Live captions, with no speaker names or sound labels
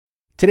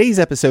Today's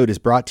episode is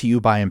brought to you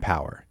by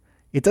Empower.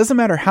 It doesn't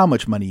matter how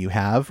much money you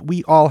have,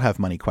 we all have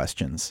money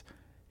questions.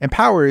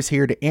 Empower is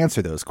here to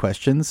answer those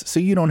questions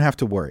so you don't have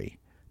to worry.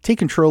 Take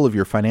control of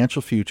your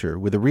financial future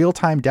with a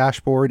real-time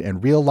dashboard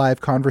and real-live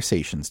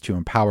conversations to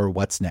empower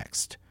what's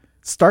next.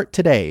 Start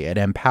today at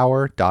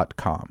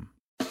empower.com.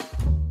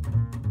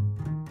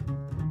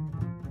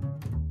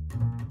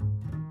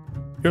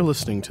 You're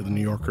listening to the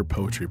New Yorker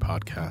Poetry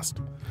Podcast.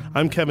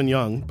 I'm Kevin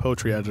Young,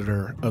 poetry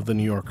editor of the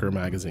New Yorker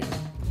magazine.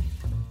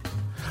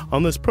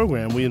 On this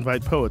program, we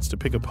invite poets to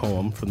pick a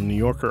poem from the New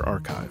Yorker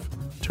archive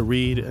to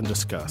read and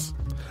discuss,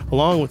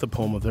 along with a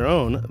poem of their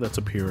own that's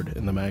appeared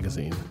in the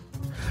magazine.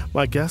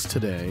 My guest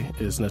today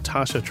is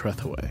Natasha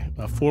Trethewey,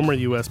 a former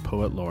U.S.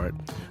 Poet Laureate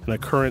and a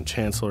current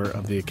chancellor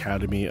of the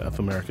Academy of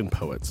American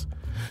Poets.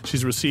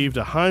 She's received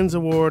a Heinz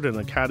Award, an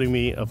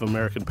Academy of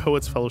American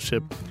Poets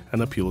Fellowship,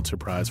 and a Pulitzer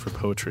Prize for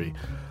Poetry,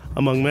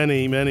 among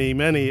many, many,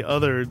 many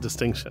other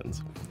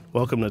distinctions.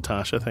 Welcome,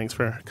 Natasha. Thanks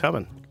for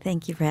coming.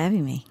 Thank you for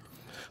having me.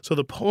 So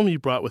the poem you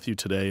brought with you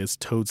today is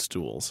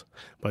Toadstools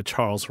by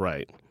Charles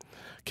Wright.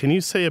 Can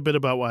you say a bit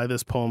about why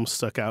this poem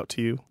stuck out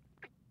to you?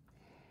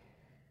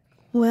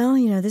 Well,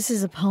 this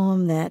is a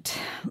poem that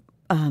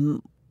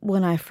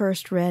when I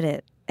first read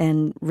it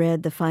and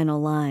read the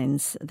final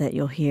lines that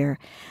you'll hear,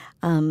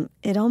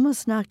 it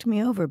almost knocked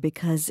me over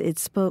because it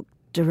spoke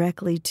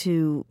directly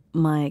to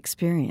my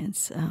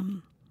experience.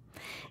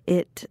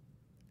 It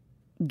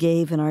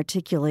gave an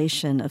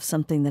articulation of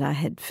something that I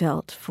had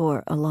felt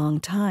for a long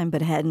time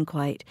but hadn't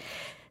quite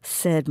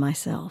said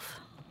myself.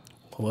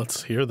 Well,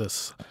 let's hear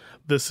this.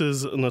 This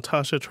is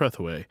Natasha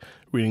Trethewey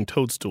reading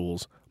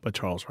Toadstools by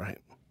Charles Wright.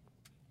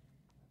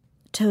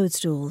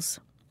 Toadstools.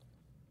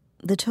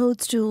 The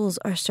toadstools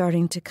are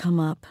starting to come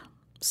up,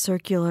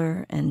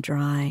 circular and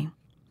dry.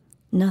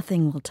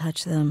 Nothing will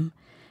touch them,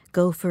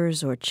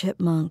 gophers or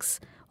chipmunks,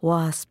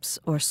 wasps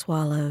or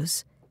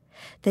swallows.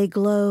 They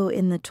glow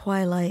in the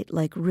twilight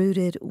like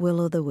rooted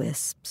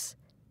will-o'-the-wisps.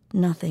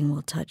 Nothing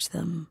will touch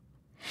them.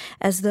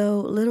 As though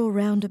little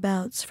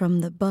roundabouts from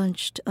the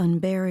bunched,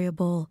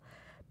 unburiable,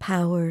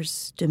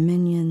 powers,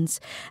 dominions,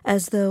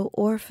 as though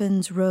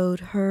orphans rode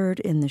herd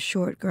in the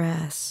short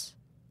grass.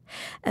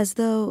 As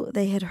though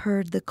they had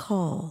heard the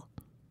call,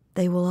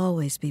 they will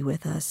always be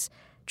with us,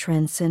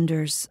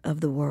 transcenders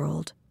of the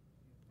world.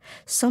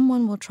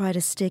 Someone will try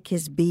to stick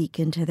his beak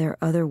into their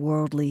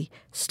otherworldly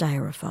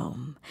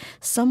styrofoam.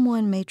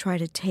 Someone may try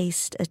to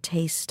taste a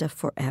taste of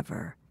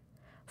forever.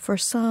 For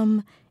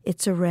some,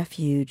 it's a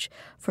refuge.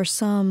 For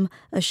some,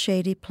 a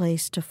shady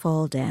place to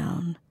fall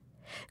down.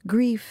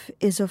 Grief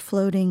is a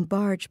floating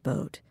barge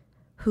boat.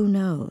 Who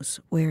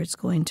knows where it's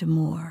going to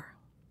moor?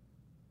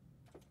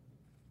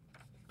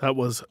 That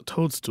was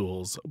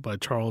Toadstools by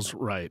Charles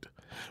Wright,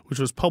 which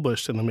was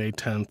published in the May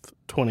 10th,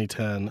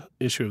 2010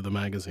 issue of the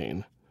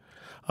magazine.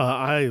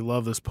 I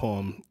love this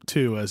poem,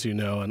 too, as you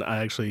know, and I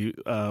actually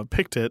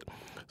picked it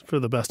for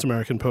the Best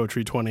American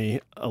Poetry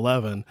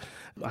 2011.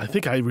 I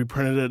think I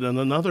reprinted it in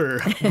another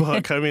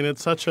book. I mean,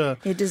 it's such a...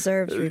 It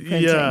deserves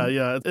reprinting.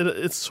 Yeah.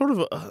 It's sort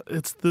of,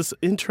 it's this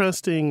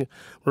interesting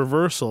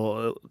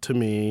reversal to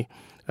me,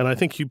 and I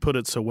think you put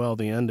it so well,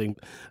 the ending,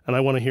 and I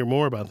want to hear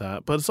more about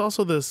that. But it's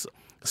also this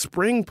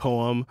spring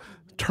poem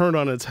turned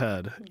on its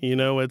head.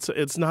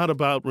 It's not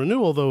about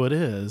renewal, though it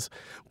is,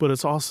 but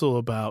it's also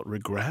about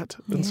regret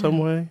in some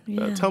way.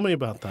 Yeah. Tell me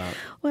about that.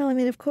 Well, I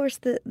mean, of course,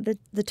 the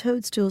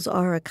toadstools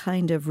are a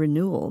kind of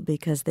renewal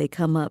because they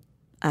come up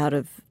out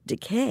of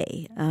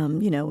decay.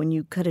 When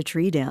you cut a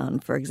tree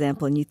down, for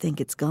example, and you think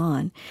it's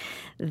gone,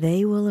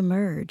 they will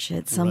emerge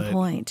at some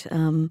point,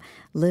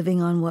 living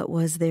on what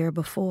was there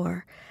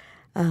before.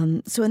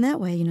 So in that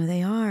way,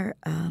 they are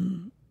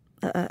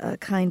a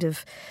kind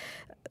of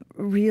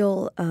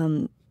real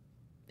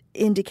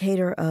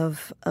indicator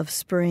of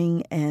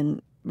spring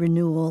and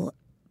renewal,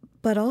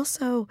 but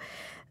also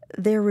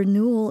their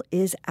renewal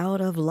is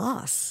out of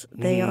loss.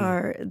 They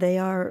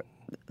are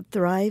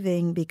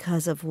thriving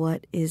because of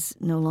what is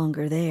no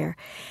longer there,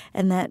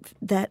 and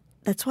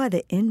that's why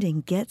the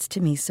ending gets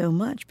to me so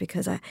much,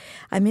 because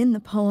I'm in the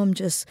poem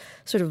just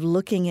sort of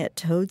looking at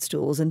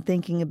toadstools and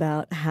thinking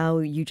about how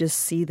you just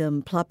see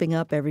them plopping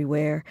up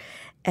everywhere.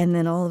 And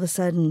then all of a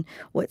sudden,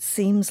 what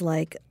seems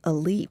like a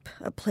leap,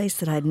 a place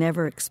that I'd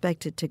never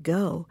expected to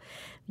go,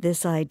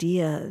 this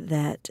idea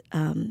that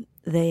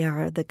they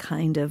are the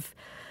kind of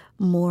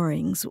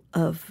moorings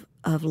of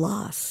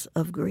loss,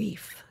 of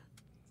grief.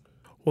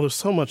 Well, there's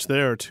so much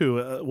there,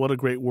 too. What a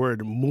great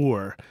word,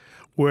 moor,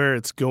 where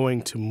it's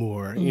going to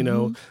moor.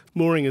 Mm-hmm.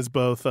 Mooring is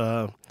both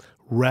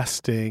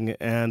resting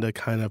and a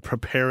kind of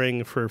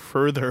preparing for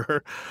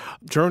further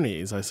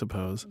journeys, I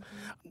suppose.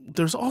 Mm-hmm.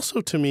 There's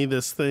also, to me,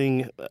 this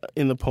thing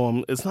in the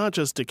poem. It's not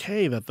just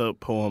decay that the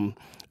poem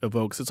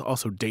evokes, it's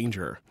also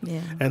danger.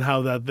 Yeah. And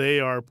how that they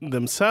are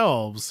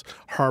themselves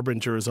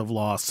harbingers of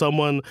loss.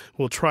 Someone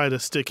will try to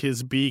stick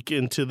his beak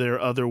into their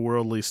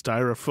otherworldly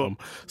styrofoam.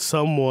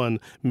 Someone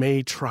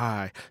may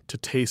try to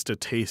taste a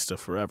taste of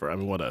forever. I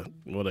mean,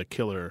 what a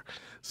killer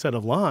set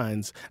of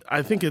lines.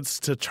 I think it's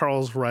to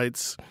Charles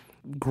Wright's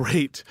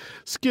great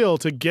skill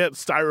to get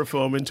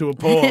styrofoam into a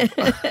poem.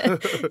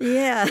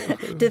 Yeah,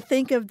 to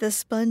think of the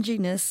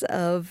sponginess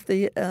of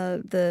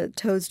the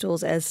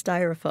toadstools as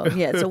styrofoam.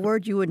 Yeah, it's a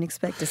word you wouldn't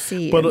expect to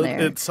see in there.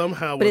 It's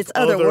somehow but with it's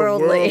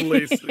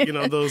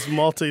otherworldly. Those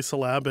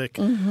multisyllabic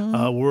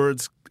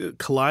words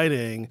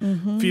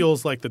colliding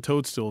feels like the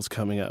toadstools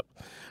coming up.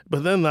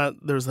 But then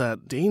there's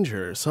that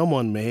danger.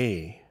 Someone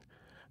may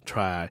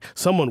try.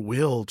 Someone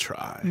will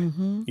try.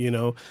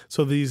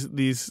 So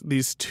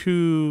these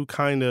two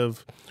kind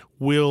of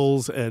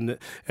wills and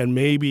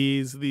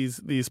maybes,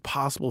 these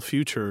possible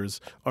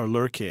futures are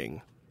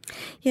lurking.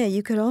 Yeah,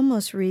 you could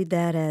almost read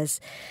that as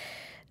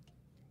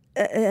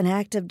an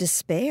act of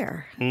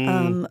despair.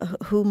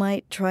 Who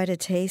might try to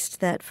taste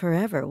that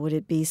forever? Would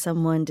it be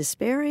someone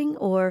despairing,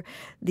 or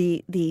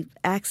the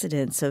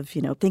accidents of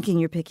thinking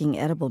you're picking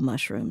edible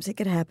mushrooms? It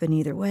could happen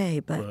either way,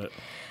 but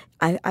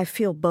right. I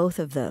feel both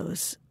of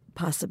those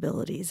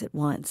possibilities at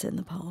once in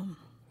the poem.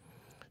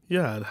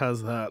 Yeah, it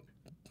has that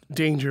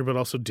danger, but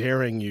also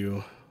daring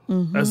you,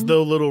 as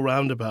though little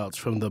roundabouts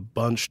from the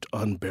bunched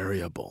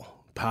unburyable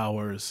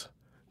powers,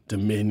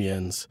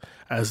 dominions,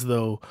 as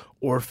though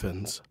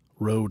orphans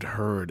rode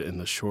herd in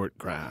the short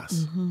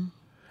grass.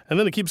 And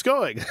then it keeps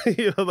going.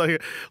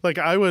 Like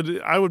I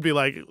would be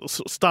like,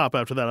 stop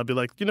after that. I'd be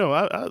like,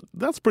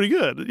 that's pretty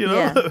good,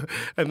 Yeah.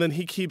 And then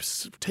he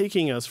keeps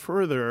taking us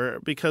further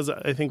because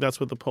I think that's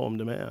what the poem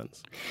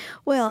demands.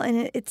 Well,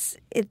 and it's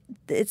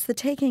the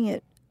taking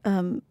it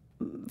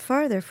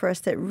farther for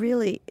us that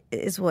really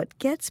is what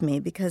gets me,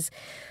 because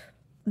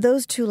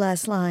those two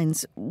last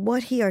lines,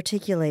 what he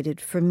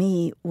articulated for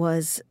me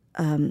was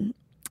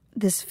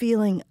this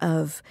feeling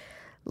of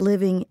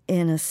living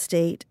in a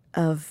state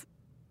of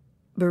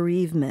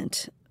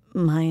bereavement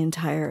my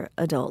entire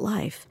adult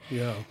life.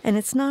 Yeah. And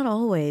it's not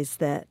always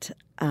that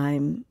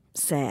I'm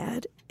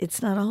sad.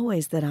 It's not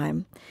always that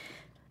I'm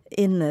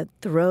in the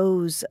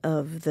throes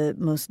of the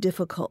most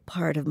difficult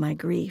part of my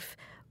grief,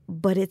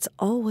 but it's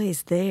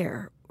always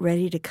there,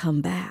 ready to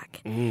come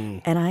back.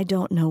 And I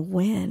don't know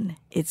when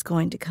it's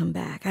going to come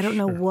back. I don't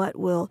know what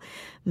will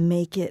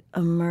make it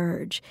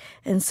emerge.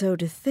 And so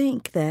to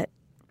think that,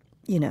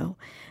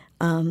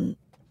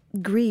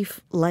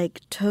 grief,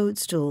 like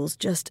toadstools,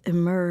 just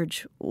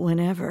emerge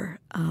whenever,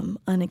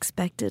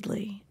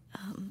 unexpectedly,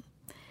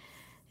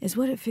 is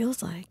what it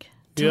feels like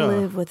to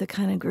live with a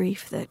kind of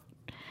grief that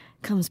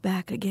comes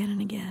back again and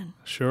again.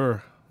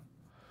 Sure.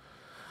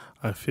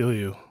 I feel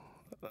you.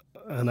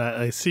 And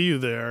I see you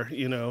there,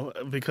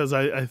 because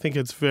I think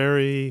it's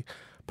very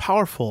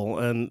powerful.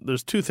 And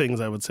there's two things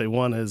I would say.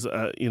 One is,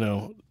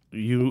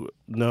 you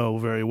know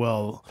very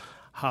well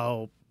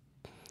how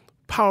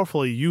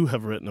powerfully you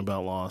have written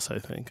about loss, I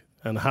think,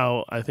 and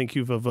how I think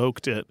you've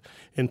evoked it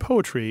in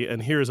poetry.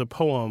 And here's a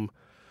poem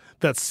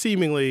that's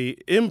seemingly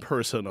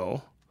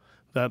impersonal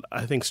that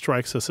I think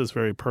strikes us as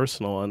very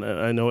personal, and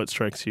I know it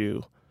strikes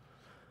you.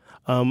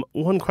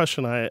 One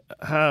question I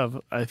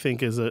have, I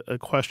think, is a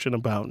question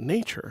about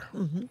nature.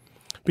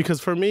 Because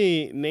for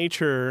me,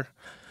 nature,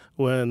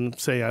 when,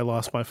 say, I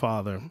lost my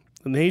father,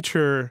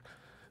 nature,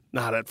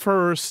 not at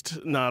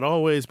first, not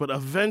always, but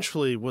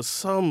eventually was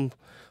some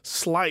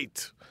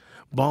slight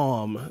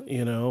balm,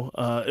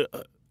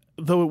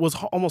 though it was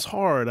almost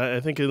hard.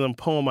 I think in the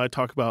poem I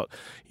talk about,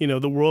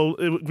 the world,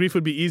 grief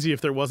would be easy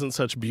if there wasn't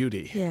such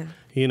beauty. Yeah.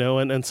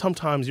 And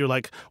sometimes you're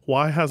like,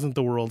 why hasn't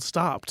the world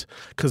stopped?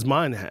 Because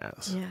mine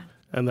has. Yeah.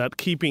 And that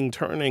keeping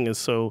turning is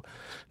so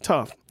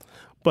tough.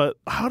 But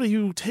how do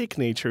you take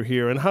nature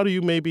here? And how do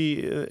you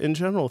maybe, in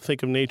general,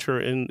 think of nature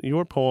in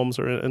your poems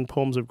or in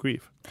poems of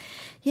grief?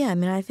 Yeah,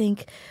 I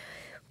think,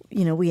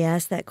 we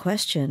asked that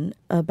question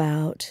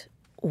about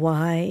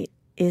why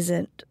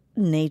isn't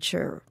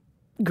nature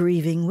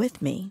grieving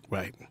with me?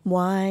 Right.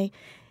 Why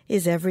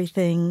is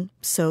everything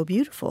so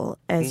beautiful,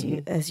 as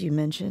you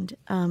mentioned?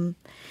 And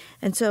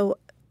so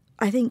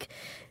I think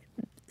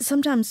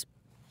sometimes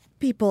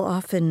people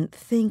often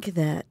think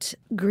that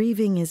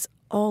grieving is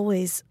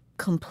always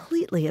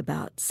completely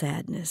about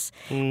sadness,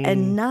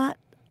 and not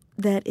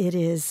that it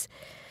is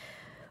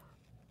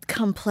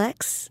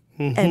complex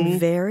and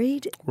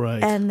varied,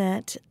 right. And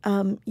that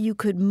you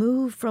could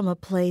move from a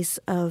place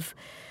of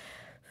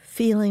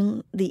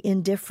feeling the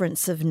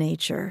indifference of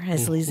nature,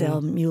 as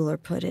Liesl Mueller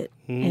put it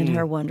in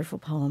her wonderful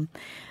poem,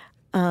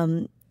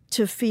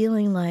 to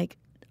feeling like,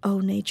 oh,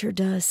 nature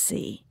does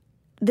see.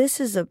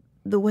 This is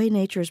the way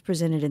nature is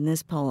presented in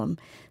this poem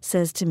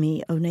says to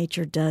me, oh,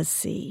 nature does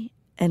see.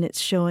 And it's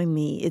showing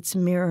me, it's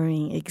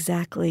mirroring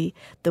exactly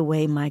the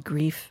way my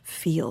grief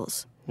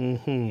feels.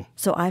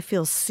 So I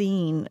feel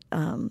seen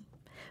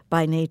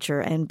by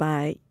nature and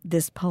by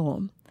this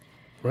poem.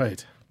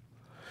 Right.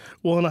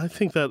 Well, and I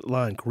think that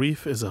line,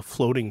 grief is a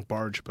floating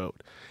barge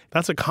boat.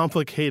 That's a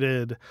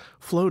complicated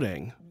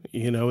floating.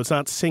 It's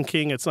not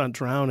sinking, it's not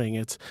drowning.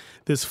 It's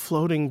this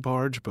floating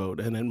barge boat,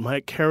 and it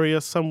might carry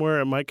us somewhere,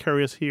 it might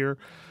carry us here.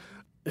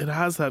 It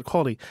has that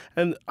quality.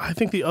 And I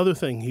think the other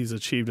thing he's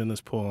achieved in this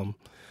poem,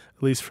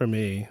 at least for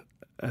me,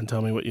 and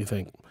tell me what you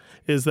think,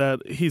 is that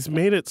he's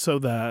made it so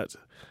that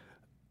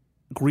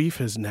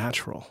grief is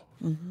natural.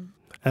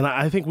 And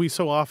I think we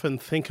so often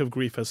think of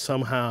grief as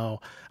somehow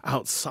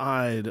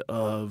outside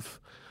of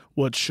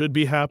what should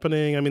be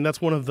happening. I mean,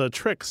 that's one of the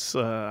tricks,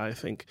 I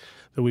think,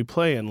 that we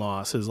play in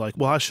loss is like,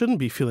 well, I shouldn't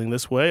be feeling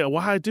this way.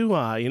 Why do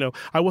I?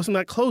 I wasn't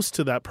that close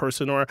to that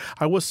person, or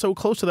I was so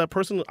close to that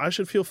person, I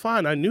should feel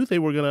fine. I knew they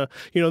were going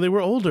to, they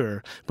were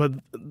older. But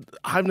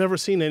I've never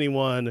seen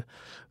anyone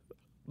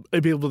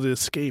be able to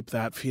escape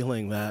that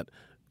feeling that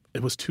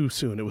it was too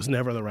soon. It was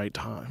never the right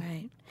time.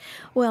 Right.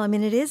 Well, I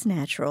mean, it is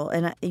natural.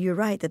 And you're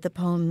right that the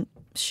poem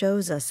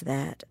shows us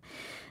that.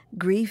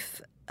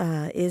 Grief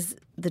is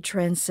the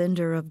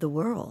transcender of the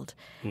world.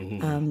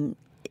 Mm-hmm.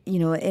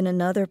 In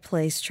another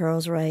place,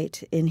 Charles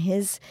Wright, in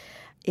his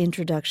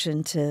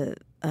introduction to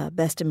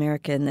Best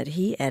American that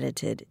he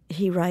edited,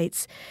 he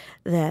writes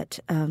that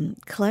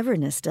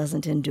cleverness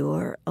doesn't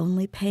endure,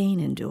 only pain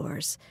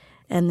endures,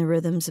 and the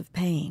rhythms of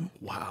pain.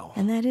 Wow.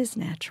 And that is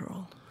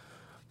natural.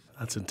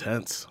 That's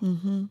intense.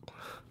 Mm-hmm.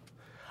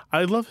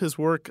 I love his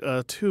work,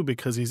 too,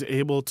 because he's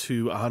able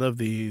to, out of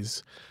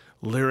these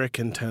lyric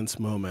intense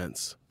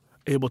moments,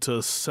 able to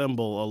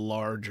assemble a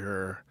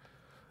larger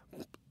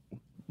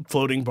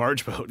floating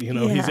barge boat.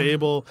 He's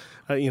able,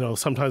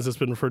 sometimes it's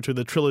been referred to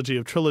the trilogy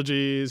of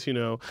trilogies,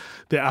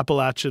 the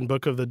Appalachian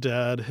Book of the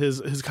Dead,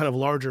 his kind of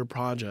larger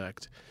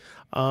project.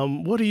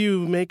 What do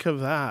you make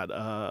of that?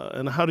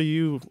 And how do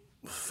you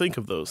think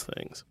of those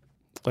things,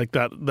 like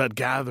that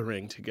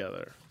gathering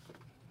together?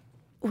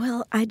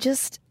 Well, I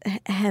just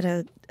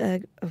had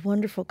a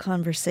wonderful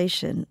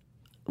conversation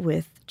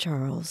with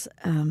Charles,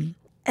 and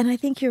I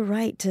think you're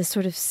right to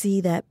sort of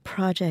see that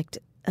project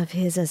of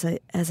his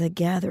as a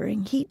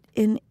gathering. He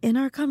in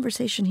our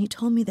conversation, he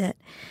told me that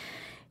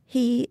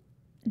he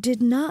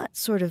did not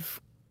sort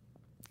of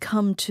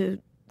come to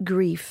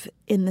grief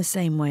in the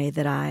same way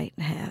that I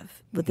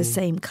have, with the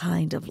same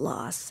kind of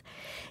loss.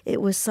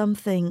 It was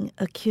something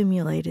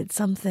accumulated,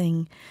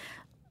 something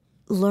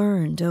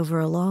learned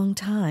over a long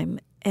time.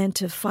 And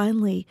to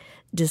finally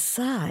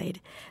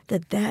decide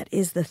that that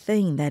is the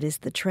thing that is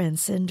the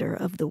transcender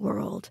of the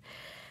world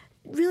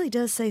really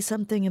does say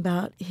something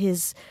about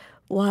his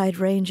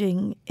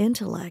wide-ranging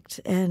intellect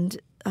and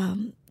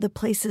the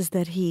places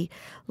that he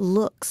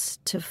looks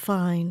to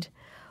find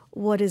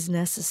what is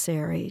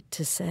necessary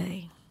to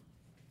say.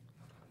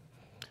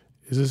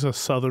 Is this a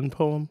Southern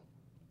poem?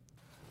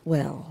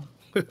 Well...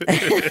 Well,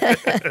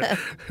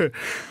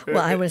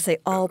 I want to say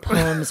all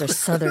poems are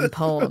Southern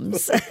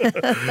poems.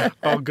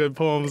 All good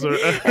poems are.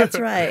 That's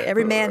right.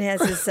 Every man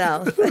has his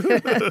South.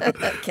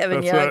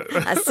 Kevin That's Young,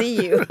 right. I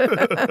see you.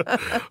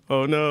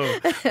 Oh, no.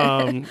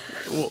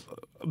 Well,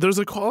 there's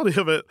a quality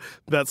of it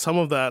that some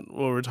of that,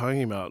 what we're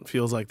talking about,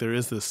 feels like there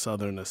is this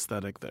Southern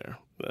aesthetic there.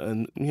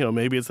 And,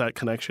 maybe it's that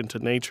connection to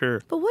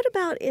nature. But what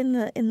about in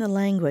the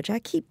language? I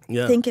keep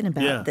thinking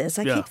about this.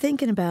 I keep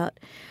thinking about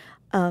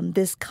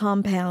this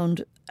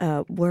compound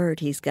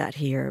word he's got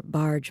here,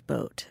 barge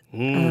boat.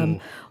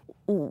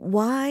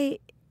 Why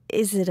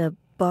is it a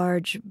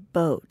barge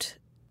boat?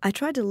 I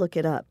tried to look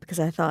it up because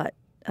I thought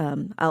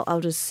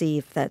I'll just see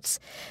if that's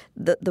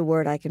the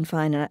word I can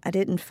find. And I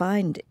didn't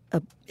find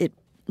it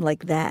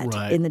like that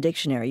in the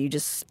dictionary. You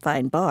just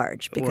find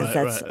barge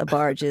because a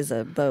barge is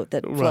a boat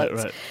that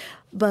floats. Right.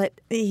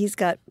 But he's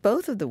got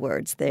both of the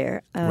words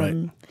there.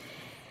 And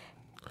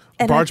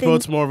barge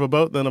boat's more of a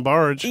boat than a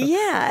barge.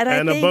 Yeah.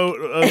 And a boat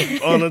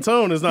on its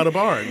own is not a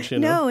barge.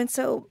 No, and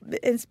so,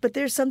 but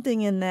there's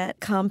something in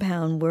that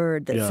compound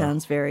word that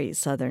sounds very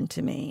Southern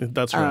to me.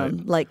 That's right.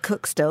 Like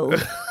cook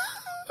stove.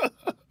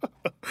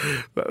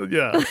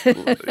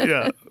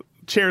 Yeah.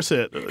 Chair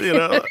sit,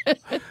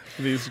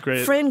 These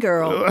great... Friend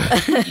girl.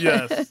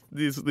 Yes,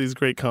 these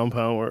great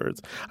compound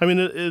words. I mean,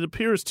 it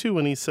appears, too,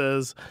 when he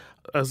says...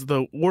 as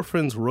the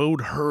orphans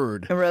rode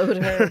herd.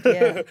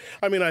 Yeah.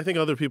 I mean, I think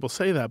other people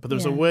say that, but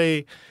there's a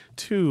way,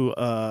 too,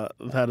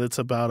 that it's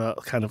about a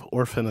kind of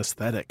orphan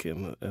aesthetic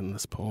in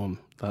this poem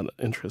that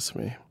interests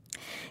me.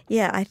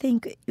 Yeah, I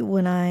think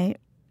when I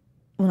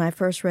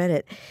first read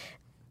it,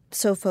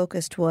 so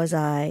focused was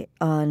I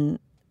on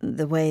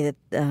the way that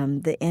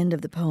the end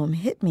of the poem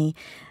hit me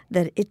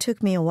that it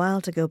took me a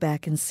while to go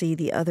back and see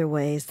the other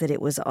ways that it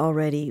was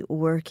already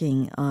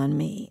working on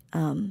me.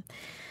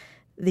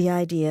 The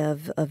idea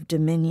of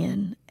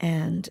dominion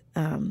and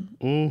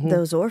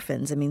those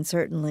orphans. I mean,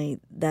 certainly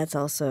that's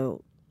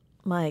also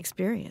my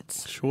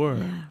experience. Sure.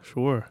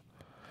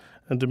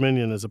 And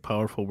dominion is a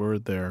powerful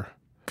word there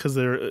because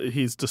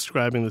he's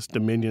describing this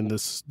dominion,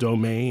 this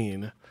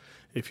domain,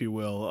 if you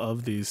will,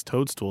 of these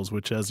toadstools,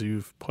 which, as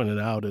you've pointed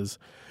out, is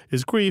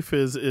grief,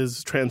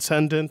 is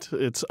transcendent.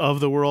 It's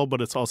of the world,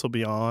 but it's also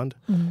beyond.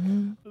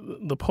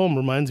 Mm-hmm. The poem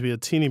reminds me a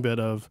teeny bit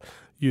of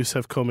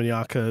Yusef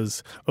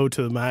Komunyaka's Ode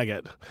to the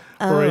Maggot,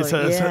 where he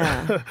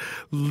says,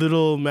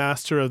 little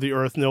master of the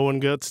earth, no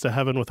one gets to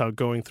heaven without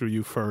going through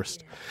you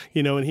first.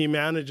 And he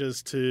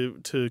manages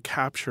to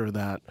capture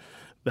that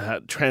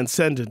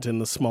transcendent in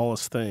the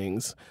smallest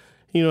things.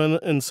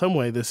 In some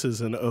way, this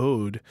is an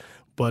ode,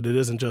 but it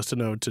isn't just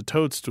an ode to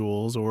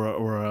toadstools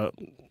or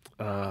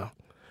a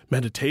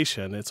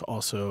meditation. It's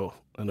also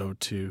an ode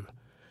to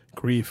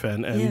grief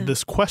and Yeah.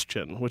 this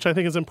question, which I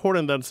think is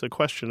important that it's a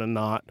question and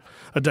not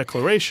a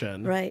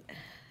declaration. Right.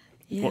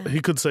 Yeah. Well, he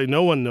could say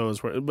no one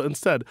knows where, but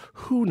instead,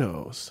 who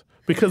knows?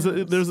 Because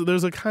there's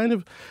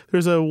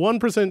a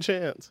 1%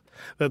 chance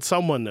that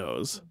someone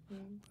knows,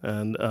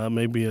 and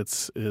maybe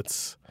it's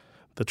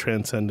the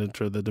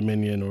transcendent or the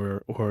dominion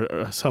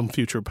or some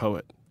future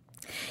poet.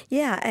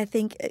 Yeah, I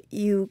think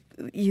you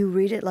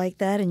read it like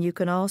that, and you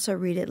can also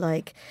read it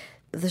like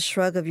the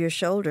shrug of your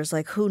shoulders,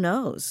 like who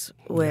knows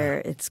where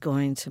it's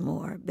going to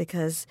more,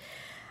 because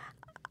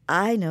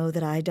I know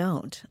that I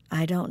don't.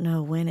 I don't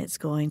know when it's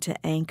going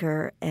to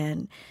anchor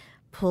and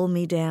pull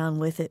me down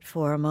with it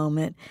for a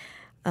moment.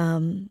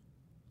 And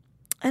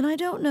I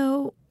don't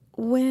know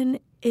when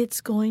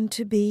it's going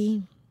to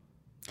be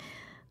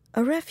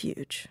a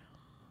refuge.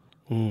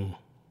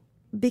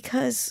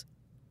 Because,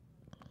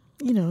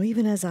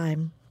 even as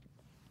I'm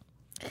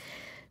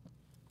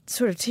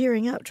sort of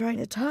tearing up trying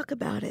to talk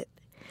about it,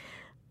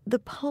 the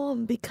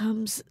poem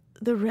becomes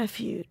the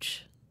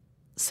refuge,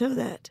 so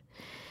that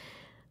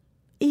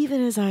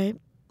even as I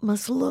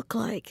must look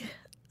like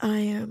I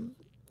am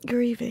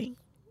grieving,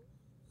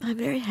 I'm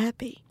very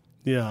happy.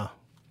 Yeah.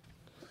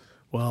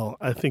 Well,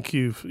 I think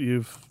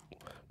you've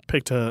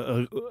picked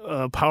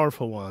a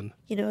powerful one.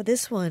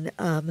 This one,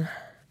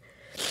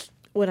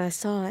 when I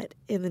saw it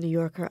in the New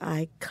Yorker,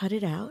 I cut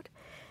it out,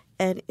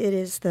 and it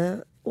is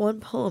the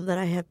one poem that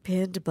I have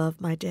pinned above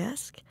my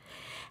desk,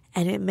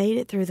 and it made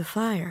it through the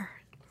fire.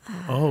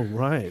 Oh,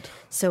 right.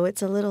 So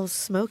it's a little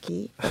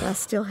smoky, but I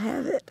still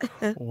have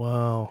it.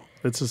 Wow.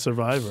 It's a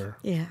survivor.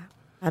 Yeah.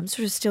 I'm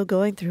sort of still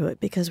going through it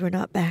because we're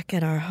not back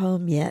at our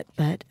home yet,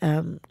 but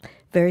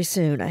very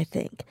soon, I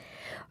think.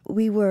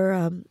 We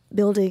were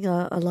building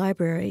a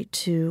library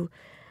to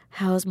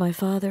house my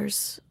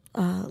father's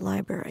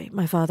library.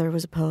 My father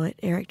was a poet,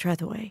 Eric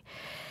Trethewey.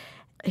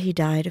 He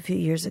died a few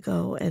years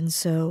ago, and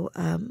so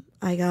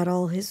I got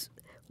all his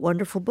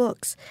wonderful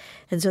books.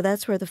 And so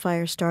that's where the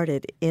fire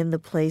started, in the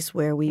place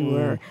where we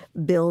were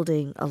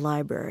building a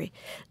library.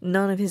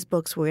 None of his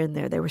books were in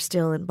there. They were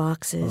still in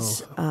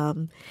boxes.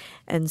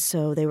 And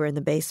so they were in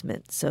the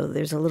basement. So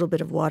there's a little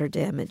bit of water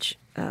damage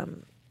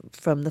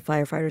from the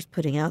firefighters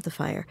putting out the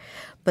fire.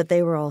 But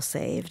they were all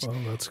saved. Oh,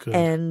 that's good.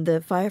 And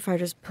the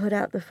firefighters put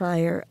out the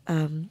fire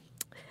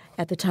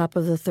at the top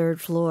of the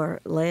third floor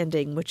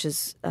landing, which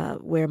is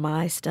where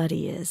my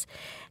study is.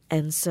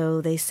 And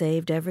so they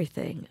saved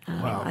everything.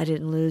 Wow. I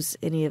didn't lose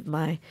any of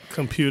my...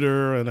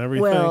 Computer and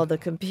everything? Well, the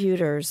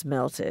computers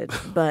melted.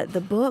 But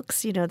the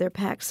books, they're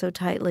packed so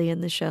tightly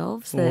in the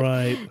shelves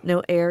that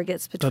no air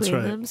gets between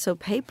them. So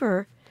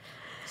paper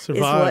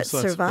survives, is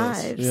what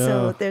survives. Yeah.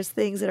 So there's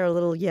things that are a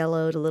little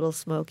yellowed, a little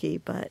smoky,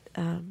 but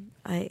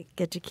I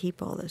get to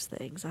keep all those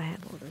things. I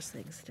have all those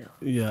things still.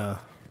 Yeah.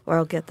 Or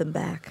I'll get them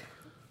back.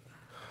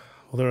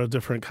 Well, they're a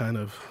different kind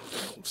of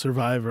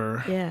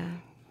survivor. Yeah.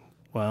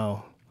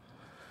 Wow.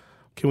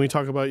 Can we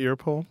talk about your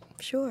poem?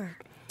 Sure.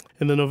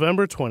 In the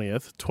November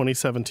 20th,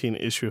 2017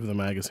 issue of the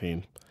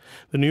magazine,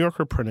 the New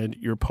Yorker printed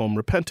your poem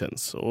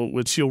Repentance,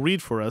 which you'll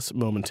read for us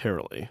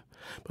momentarily.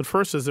 But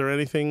first, is there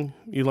anything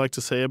you'd like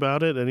to say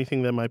about it?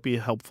 Anything that might be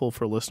helpful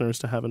for listeners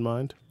to have in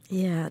mind?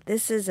 Yeah,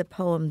 this is a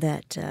poem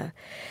that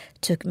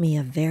took me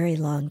a very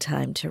long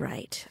time to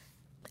write.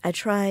 I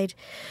tried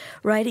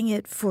writing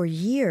it for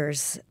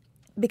years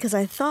because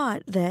I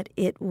thought that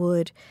it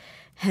would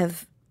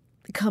have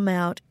come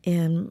out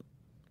in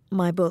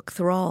my book,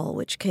 Thrall,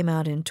 which came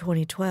out in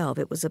 2012.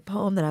 It was a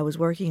poem that I was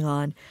working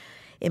on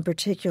in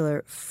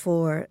particular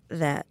for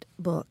that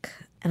book.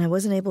 And I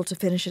wasn't able to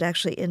finish it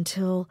actually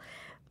until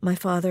my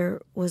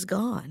father was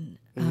gone.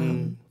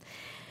 And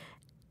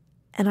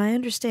I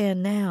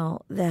understand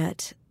now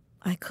that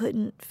I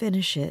couldn't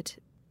finish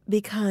it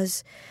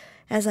because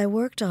as I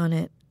worked on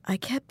it, I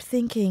kept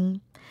thinking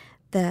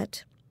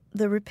that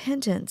the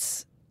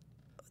repentance,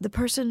 the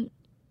person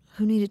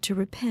who needed to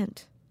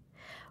repent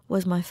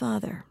was my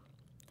father.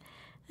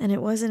 And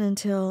it wasn't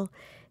until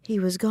he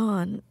was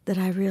gone that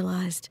I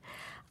realized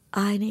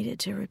I needed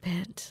to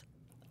repent.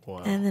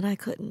 Wow. And then I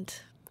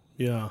couldn't.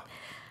 Yeah.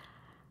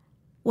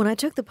 When I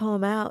took the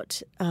poem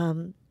out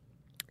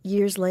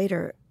years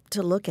later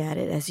to look at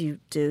it, as you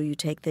do, you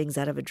take things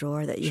out of a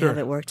drawer that you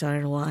haven't worked on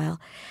in a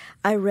while.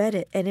 I read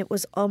it, and it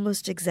was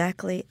almost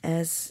exactly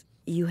as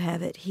you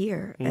have it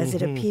here, as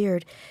it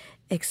appeared,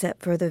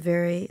 except for the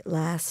very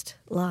last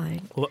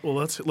line. Well,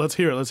 let's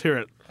hear it. Let's hear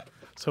it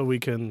so we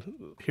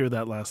can hear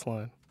that last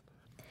line.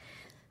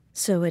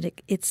 So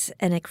it's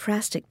an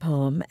ekphrastic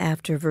poem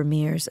after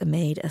Vermeer's A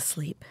Maid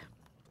Asleep.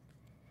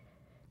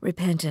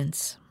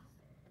 Repentance.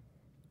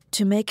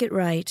 To make it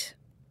right,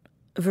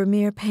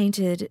 Vermeer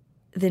painted,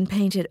 then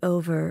painted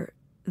over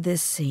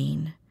this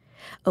scene.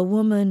 A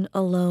woman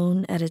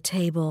alone at a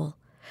table,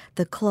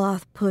 the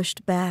cloth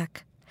pushed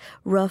back,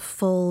 rough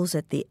folds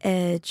at the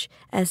edge,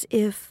 as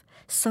if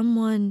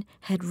someone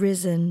had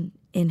risen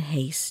in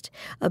haste,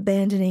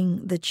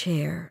 abandoning the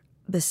chair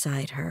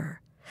beside her.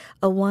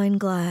 A wine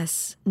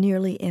glass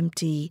nearly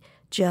empty,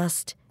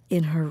 just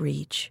in her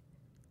reach.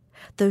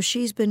 Though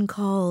she's been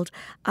called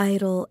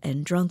idle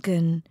and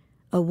drunken,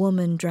 a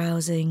woman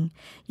drowsing,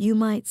 you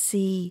might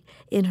see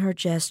in her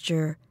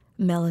gesture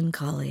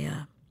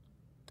melancholia.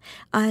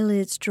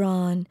 Eyelids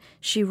drawn,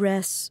 she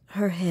rests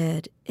her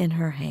head in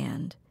her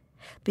hand.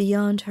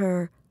 Beyond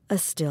her, a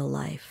still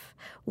life,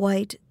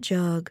 white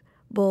jug,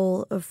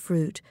 bowl of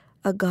fruit,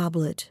 a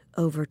goblet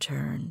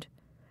overturned.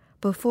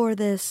 Before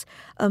this,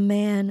 a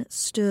man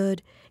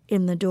stood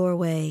in the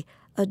doorway,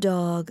 a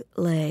dog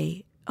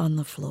lay on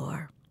the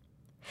floor.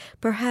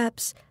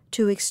 Perhaps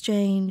to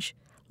exchange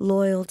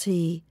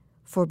loyalty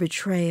for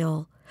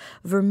betrayal,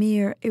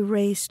 Vermeer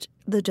erased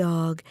the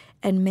dog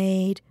and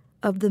made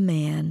of the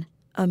man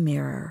a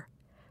mirror,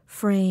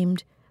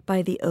 framed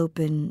by the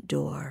open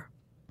door.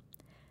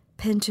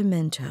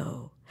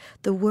 Pentimento,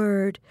 the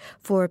word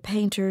for a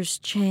painter's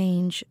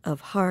change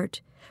of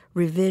heart,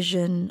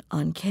 revision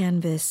on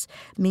canvas,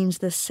 means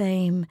the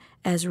same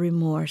as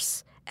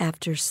remorse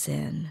after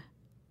sin.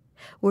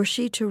 Were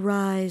she to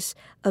rise,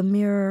 a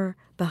mirror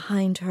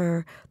behind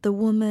her, the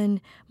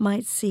woman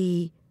might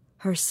see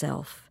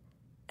herself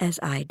as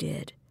I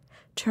did,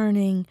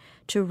 turning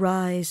to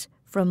rise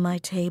from my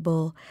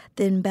table,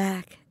 then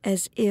back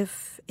as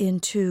if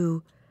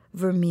into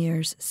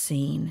Vermeer's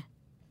scene.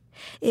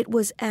 It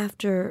was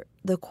after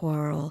the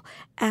quarrel,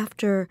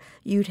 after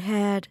you'd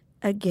had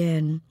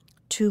again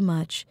too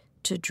much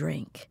to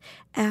drink,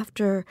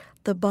 after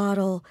the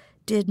bottle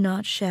did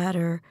not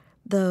shatter,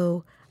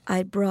 though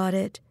I brought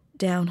it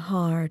down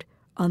hard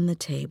on the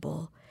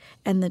table,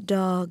 and the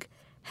dog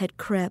had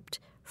crept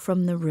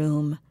from the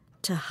room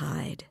to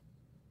hide.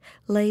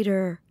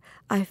 Later,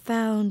 I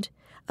found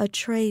a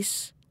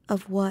trace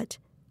of what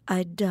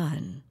I'd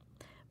done,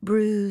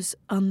 bruise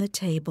on the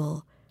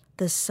table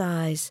the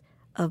size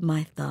of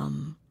my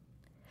thumb.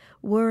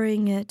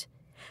 Worrying it,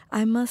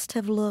 I must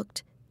have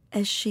looked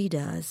as she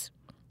does,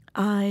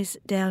 eyes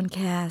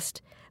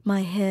downcast,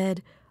 my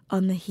head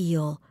on the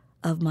heel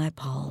of my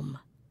palm.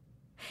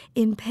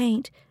 In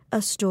paint,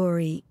 a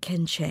story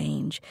can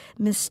change,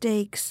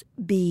 mistakes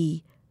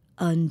be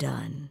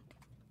undone.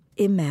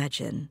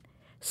 Imagine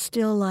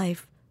still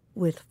life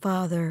with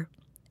father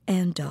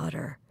and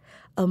daughter,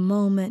 a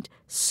moment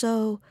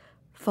so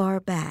far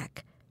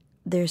back,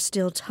 there's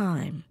still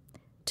time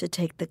to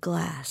take the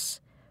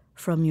glass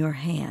from your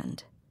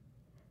hand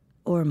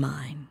or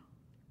mine.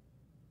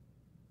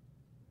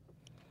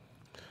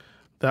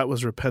 That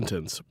was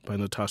Repentance by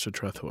Natasha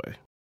Trethewey.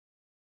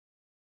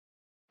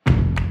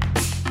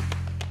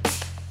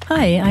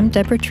 Hi, I'm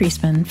Deborah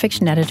Treisman,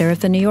 fiction editor of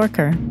The New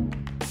Yorker.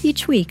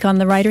 Each week on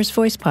the Writer's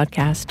Voice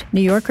podcast,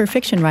 New Yorker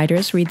fiction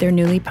writers read their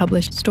newly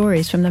published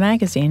stories from the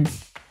magazine.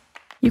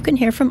 You can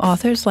hear from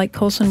authors like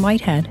Colson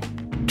Whitehead.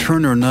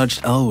 Turner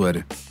nudged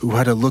Elwood, who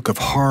had a look of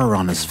horror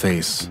on his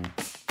face.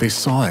 They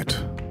saw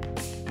it.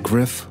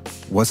 Griff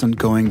wasn't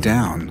going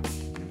down.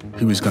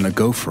 He was going to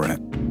go for it,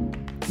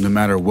 no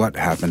matter what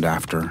happened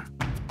after.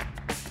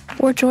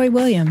 Or Joy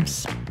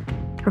Williams.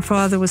 Her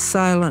father was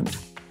silent.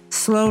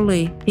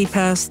 Slowly, he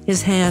passed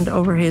his hand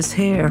over his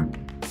hair.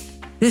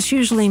 This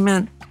usually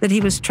meant that he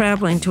was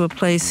traveling to a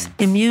place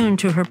immune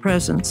to her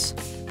presence,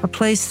 a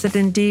place that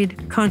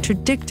indeed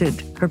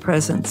contradicted her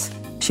presence.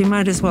 She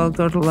might as well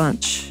go to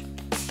lunch.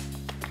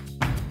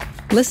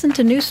 Listen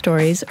to new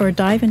stories or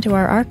dive into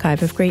our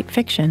archive of great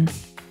fiction.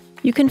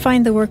 You can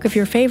find the work of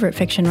your favorite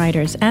fiction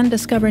writers and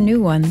discover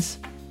new ones.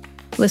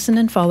 Listen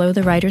and follow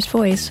The Writer's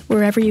Voice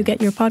wherever you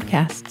get your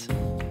podcasts.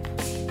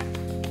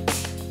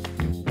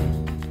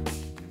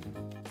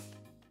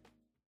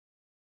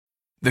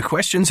 The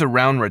questions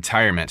around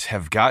retirement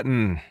have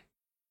gotten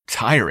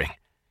tiring.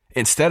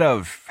 Instead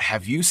of,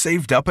 have you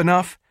saved up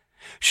enough?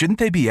 Shouldn't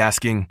they be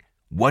asking,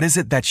 what is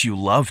it that you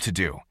love to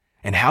do?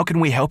 And how can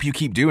we help you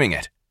keep doing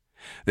it?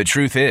 The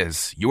truth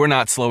is, you're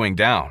not slowing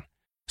down.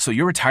 So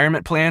your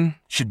retirement plan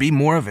should be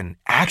more of an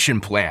action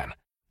plan,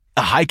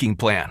 a hiking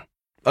plan,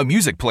 a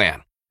music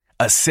plan,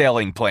 a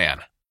sailing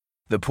plan.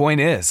 The point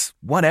is,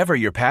 whatever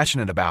you're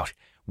passionate about,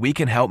 we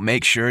can help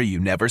make sure you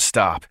never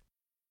stop.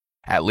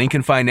 At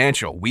Lincoln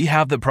Financial, we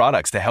have the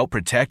products to help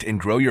protect and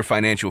grow your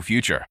financial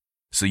future,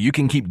 so you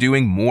can keep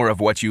doing more of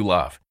what you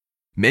love.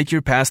 Make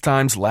your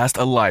pastimes last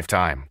a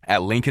lifetime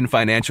at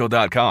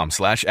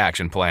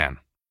lincolnfinancial.com/action-plan.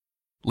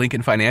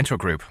 Lincoln Financial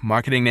Group,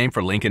 marketing name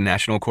for Lincoln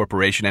National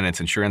Corporation and its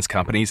insurance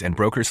companies, and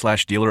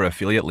broker/dealer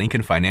affiliate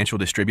Lincoln Financial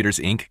Distributors,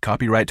 Inc.,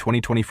 copyright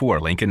 2024,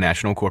 Lincoln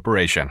National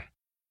Corporation.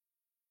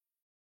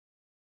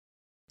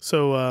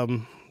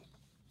 So,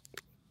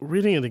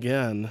 reading it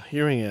again,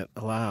 hearing it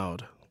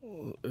aloud,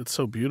 it's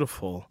so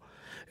beautiful.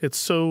 It's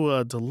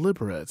so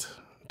deliberate,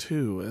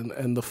 too.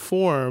 And the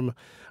form,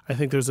 I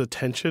think there's a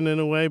tension in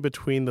a way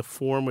between the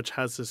form, which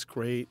has this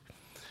great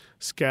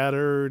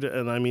scattered,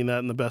 and I mean that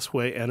in the best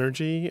way,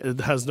 energy.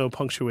 It has no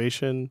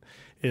punctuation.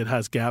 It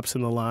has gaps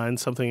in the line,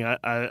 something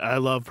I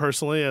love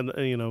personally and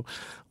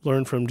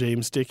learned from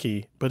James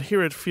Dickey. But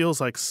here it feels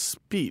like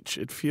speech.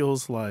 It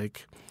feels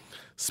like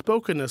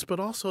spokenness, but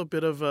also a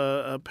bit of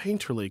a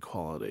painterly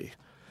quality.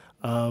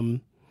 I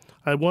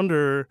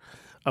wonder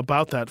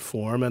about that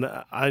form, and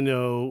I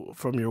know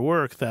from your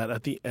work that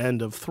at the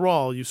end of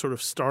Thrall, you sort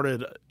of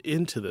started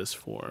into this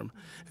form.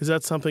 Is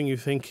that something you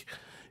think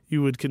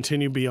you would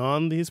continue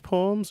beyond these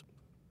poems?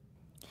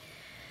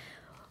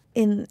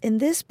 In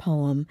this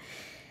poem,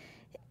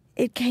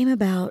 it came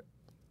about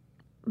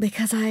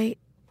because I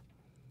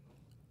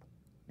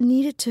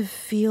needed to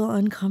feel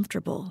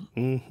uncomfortable.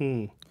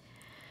 Mm-hmm.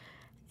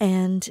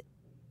 And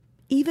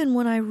even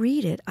when I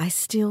read it, I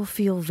still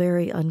feel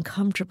very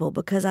uncomfortable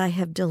because I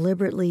have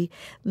deliberately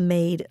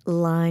made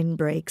line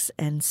breaks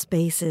and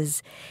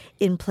spaces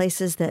in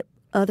places that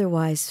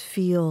otherwise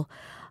feel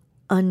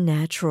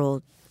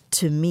unnatural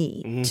to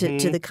me, Mm-hmm.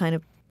 to the kind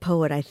of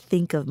poet I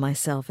think of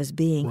myself as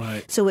being.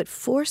 Right. So it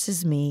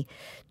forces me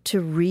to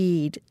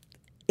read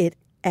it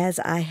as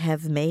I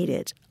have made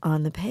it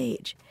on the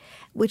page,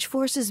 which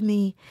forces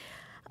me,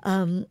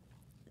 I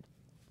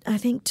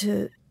think,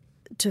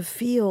 to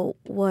feel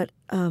what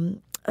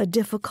a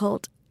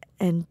difficult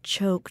and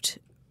choked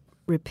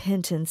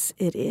repentance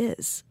it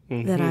is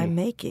that I'm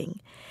making.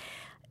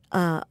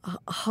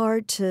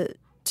 Hard to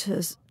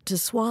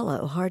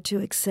swallow, hard to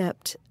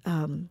accept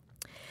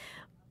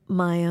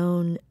my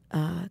own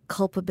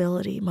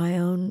culpability, my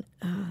own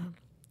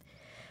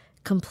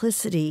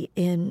complicity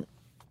in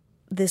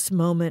this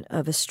moment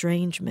of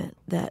estrangement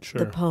that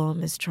the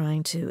poem is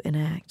trying to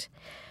enact.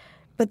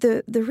 But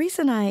the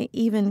reason I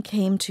even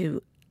came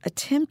to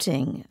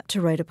attempting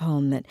to write a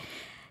poem that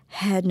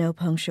had no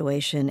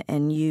punctuation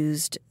and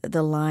used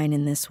the line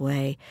in this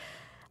way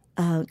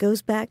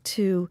goes back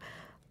to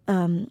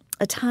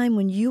a time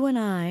when you and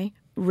I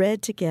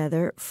read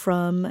together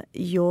from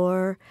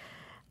your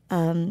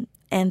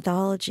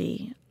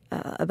anthology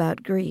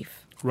about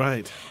grief.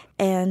 Right.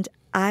 And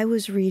I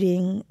was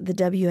reading the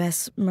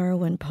W.S.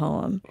 Merwin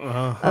poem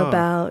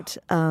about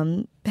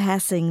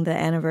passing the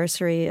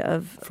anniversary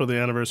of... For the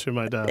anniversary of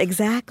my death.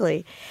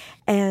 Exactly.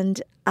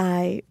 And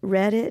I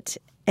read it,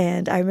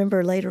 and I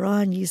remember later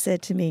on you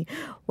said to me,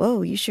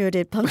 "Whoa, you sure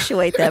did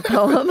punctuate that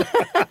poem."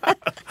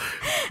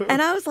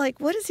 And I was like,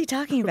 what is he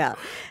talking about?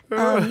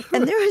 And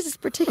there was this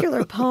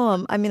particular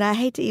poem, I mean, I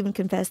hate to even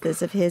confess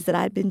this, of his that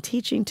I'd been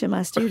teaching to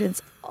my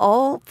students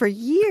all for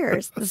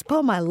years. This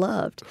poem I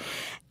loved.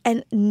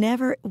 And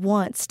never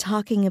once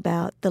talking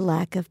about the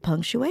lack of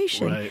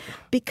punctuation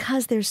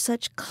because there's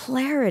such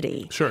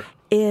clarity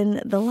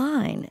in the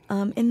line,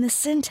 in the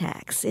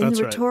syntax, in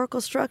the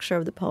rhetorical structure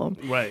of the poem.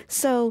 Right.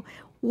 So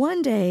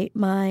one day,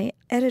 my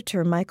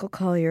editor, Michael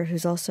Collier,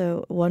 who's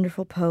also a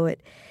wonderful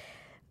poet,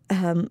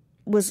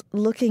 was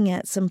looking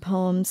at some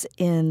poems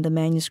in the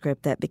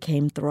manuscript that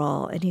became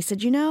Thrall. And he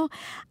said,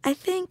 I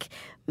think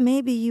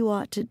maybe you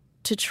ought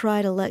to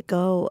try to let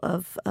go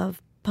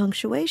of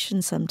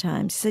punctuation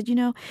sometimes. He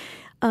said,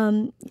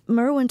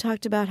 Merwin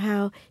talked about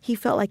how he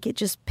felt like it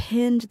just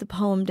pinned the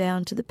poem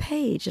down to the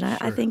page. And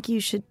I think you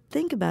should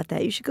think about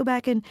that. You should go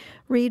back and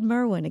read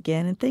Merwin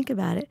again and think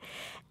about it.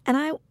 And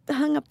I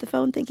hung up the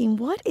phone thinking,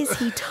 what is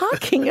he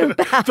talking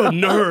about? The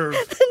nerve.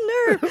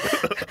 The nerve.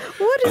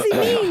 What does he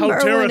mean,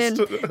 Merwin?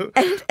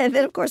 And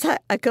then, of course,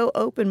 I go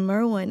open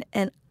Merwin,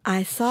 and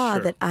I saw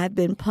that I've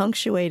been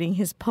punctuating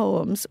his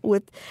poems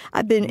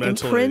I've been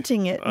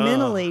imprinting it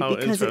mentally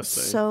because it's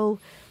so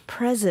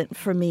present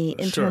for me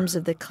in terms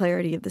of the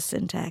clarity of the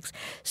syntax.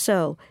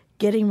 So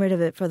getting rid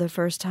of it for the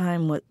first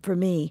time, for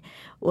me,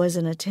 was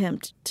an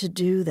attempt to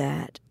do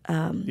that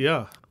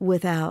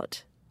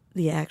without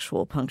the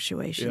actual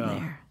punctuation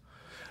there.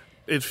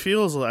 It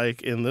feels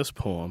like in this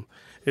poem,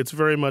 it's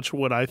very much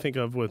what I think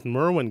of when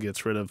Merwin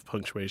gets rid of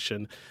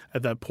punctuation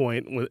at that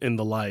point in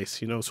The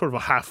Lice, sort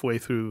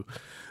of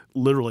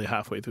literally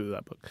halfway through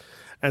that book.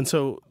 And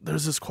so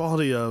there's this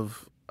quality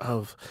of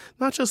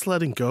not just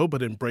letting go,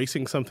 but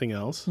embracing something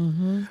else.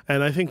 Mm-hmm.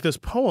 And I think this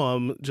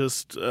poem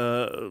just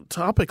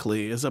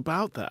topically is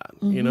about that,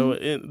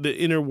 in the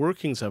inner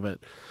workings of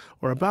it.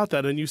 Or about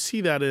that, and you see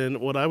that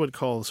in what I would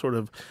call sort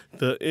of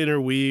the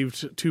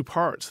interweaved two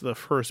parts, the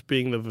first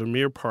being the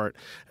Vermeer part,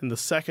 and the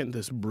second,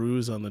 this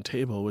bruise on the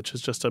table, which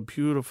is just a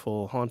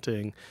beautiful,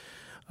 haunting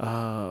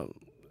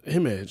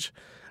image.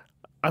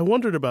 I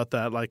wondered about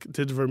that. Like,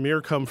 did Vermeer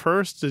come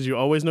first? Did you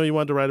always know you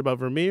wanted to write about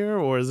Vermeer,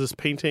 or is this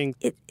painting?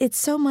 It's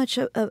so much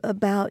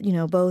about,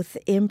 both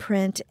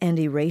imprint and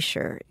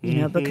erasure,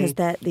 because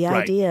the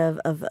idea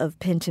of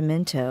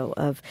pentimento,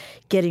 of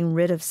getting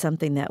rid of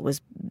something that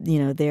was,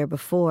 there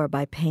before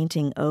by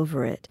painting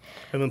over it.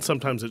 And then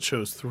sometimes it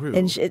shows through.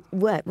 And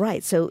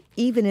right. So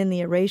even in the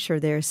erasure,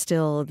 there's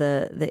still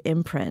the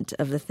imprint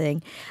of the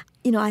thing.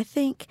 I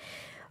think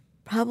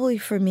probably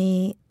for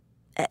me,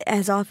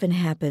 as often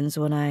happens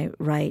when I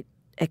write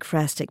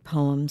ekphrastic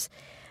poems,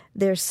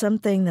 there's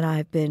something that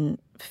I've been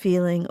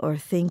feeling or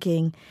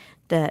thinking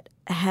that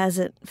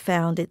hasn't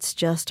found its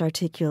just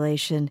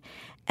articulation,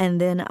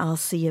 and then I'll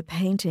see a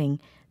painting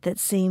that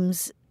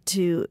seems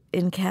to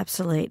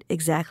encapsulate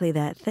exactly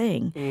that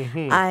thing.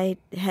 Mm-hmm. I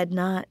had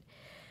not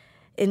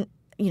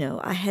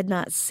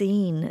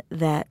seen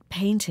that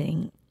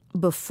painting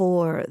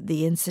before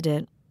the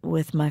incident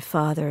with my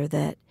father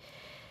that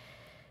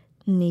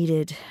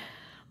needed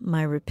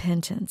my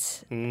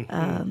repentance.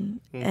 And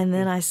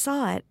then I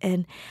saw it,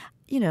 and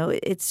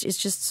it's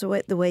just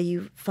the way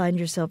you find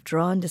yourself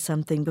drawn to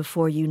something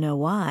before you know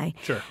why.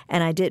 Sure.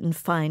 And I didn't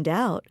find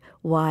out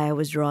why I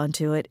was drawn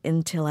to it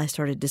until I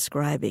started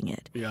describing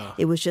it. Yeah.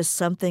 It was just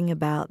something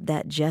about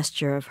that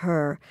gesture of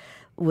her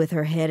with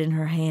her head in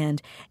her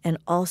hand, and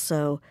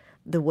also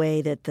the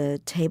way that the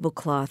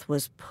tablecloth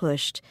was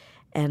pushed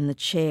and the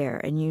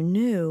chair. And you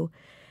knew,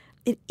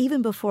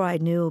 even before I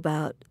knew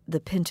about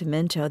the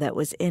pentimento that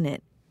was in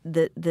it,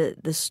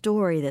 the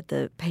story that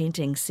the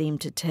painting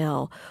seemed to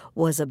tell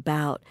was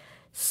about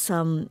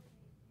some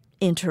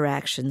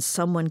interaction,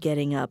 someone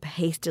getting up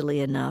hastily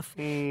enough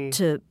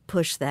to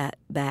push that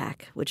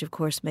back, which of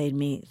course made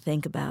me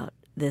think about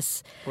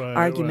this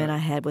argument I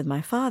had with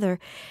my father,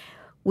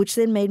 which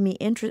then made me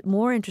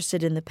more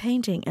interested in the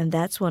painting, and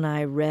that's when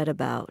I read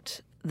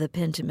about the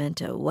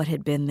pentimento, what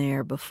had been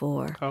there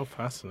before. How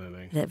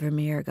fascinating. That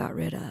Vermeer got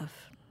rid of,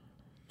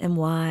 and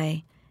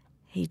why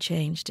he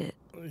changed it.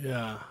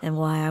 Yeah. And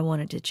why I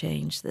wanted to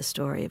change the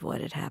story of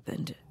what had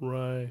happened.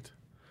 Right.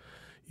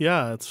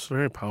 Yeah, it's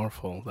very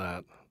powerful,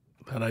 that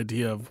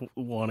idea of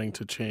wanting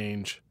to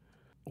change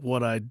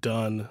what I'd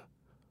done,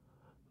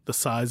 the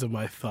size of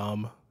my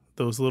thumb,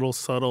 those little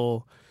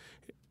subtle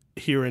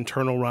here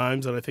internal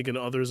rhymes that I think in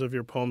others of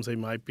your poems they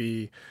might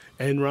be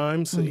end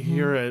rhymes. Mm-hmm.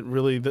 Here it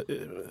really,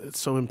 it's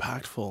so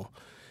impactful.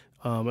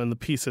 And the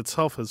piece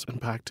itself is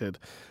impacted.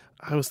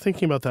 I was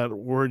thinking about that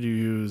word you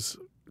use,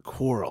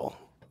 quarrel.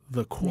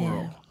 The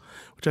quarrel,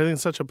 which I think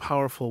is such a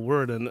powerful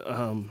word. And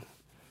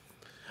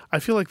I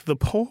feel like the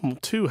poem,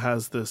 too,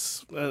 has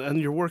this,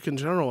 and your work in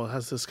general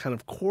has this kind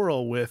of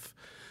quarrel with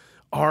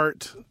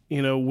art,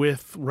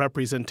 with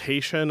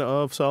representation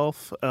of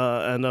self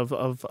and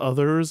of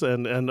others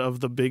and of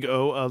the big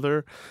O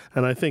other.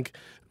 And I think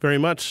very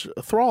much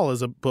Thrall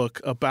is a book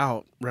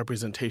about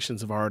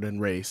representations of art and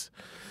race.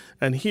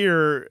 And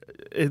here,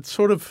 it's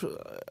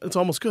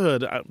almost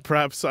good,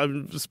 perhaps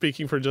I'm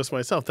speaking for just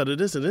myself, that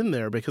it isn't in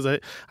there, because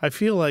I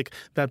feel like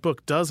that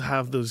book does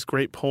have those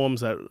great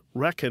poems that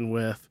reckon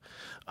with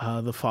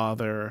the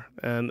father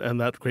and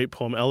that great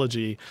poem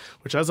Elegy,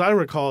 which, as I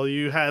recall,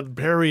 you had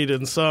buried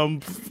in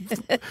some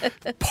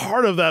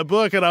part of that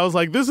book. And I was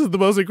like, this is the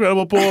most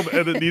incredible poem,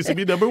 and it needs to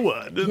be number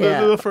one,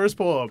 the first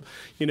poem.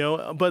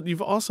 But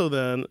you've also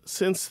then,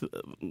 since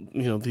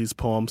these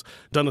poems,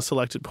 done a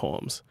selected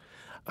poems.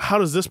 How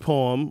does this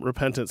poem,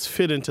 Repentance,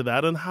 fit into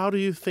that? And how do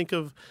you think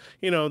of,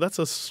 that's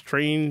a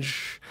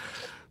strange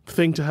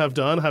thing to have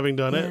done, having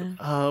done it.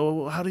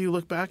 How do you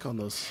look back on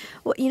those?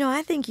 Well,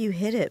 I think you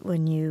hit it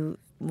when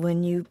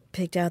you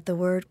picked out the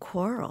word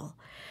quarrel,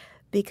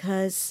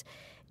 because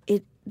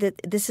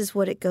this is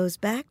what it goes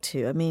back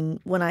to. I mean,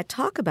 when I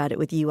talk about it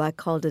with you, I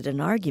called it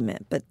an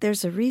argument, but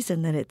there's a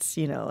reason that it's,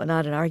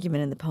 not an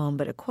argument in the poem,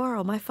 but a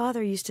quarrel. My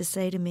father used to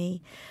say to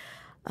me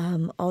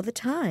all the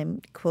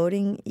time,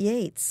 quoting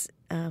Yeats,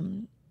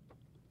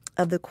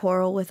 of the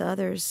quarrel with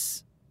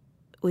others,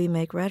 we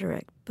make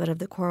rhetoric, but of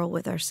the quarrel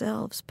with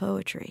ourselves,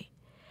 poetry.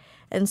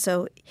 And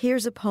so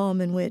here's a poem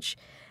in which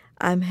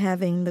I'm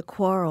having the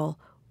quarrel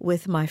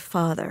with my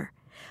father,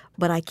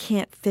 but I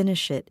can't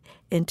finish it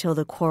until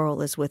the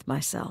quarrel is with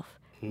myself.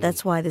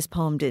 That's why this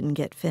poem didn't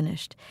get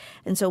finished.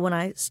 And so when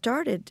I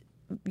started,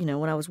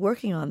 when I was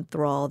working on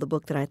Thrall, the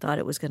book that I thought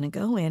it was going to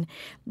go in,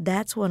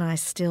 that's when I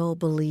still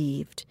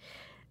believed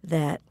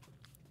that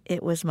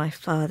it was my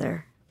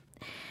father.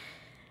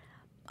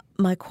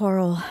 My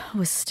quarrel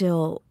was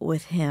still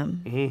with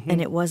him, and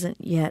it wasn't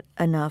yet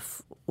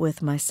enough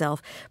with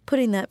myself.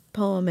 Putting that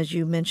poem, as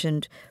you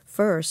mentioned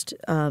first,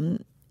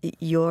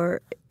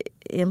 your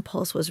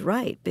impulse was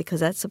right, because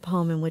that's a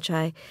poem in which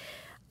I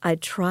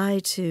try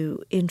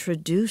to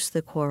introduce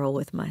the quarrel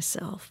with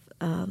myself,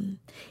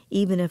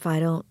 even if I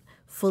don't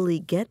fully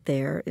get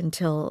there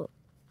until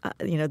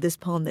this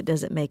poem that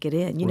doesn't make it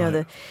in.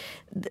 Right.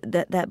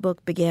 That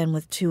book began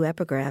with two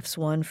epigraphs,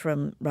 one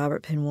from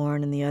Robert Penn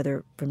Warren and the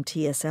other from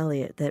T.S.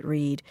 Eliot, that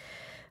read,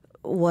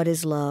 "What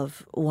is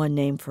love? One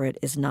name for it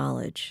is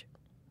knowledge.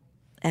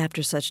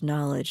 After such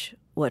knowledge,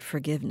 what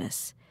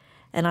forgiveness?"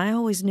 And I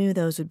always knew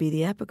those would be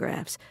the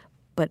epigraphs,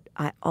 but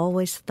I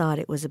always thought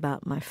it was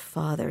about my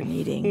father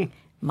needing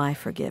my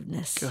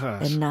forgiveness.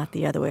 Gosh. And not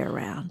the other way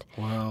around.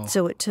 Wow.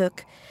 So it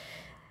took,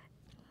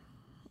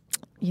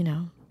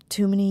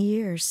 too many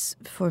years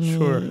for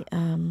me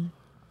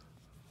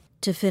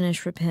to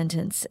finish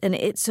Repentance. And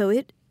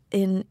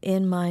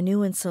in my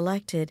new and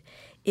selected,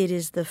 it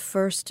is the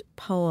first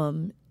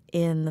poem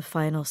in the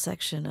final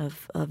section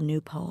of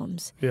new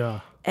poems. Yeah.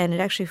 And it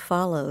actually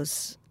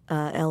follows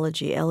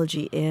Elegy.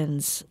 Elegy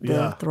ends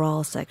the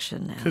Thrall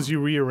section now. Because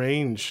you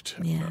rearranged.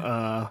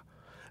 Yeah.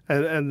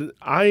 And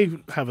I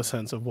have a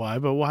sense of why,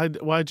 but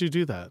why'd you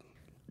do that?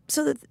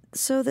 So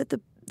that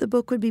the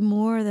book would be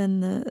more than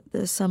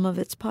the sum of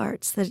its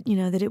parts, that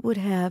that it would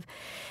have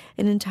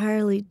an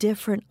entirely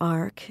different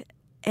arc.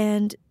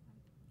 And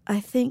I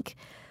think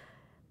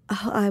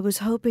I was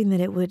hoping that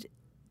it would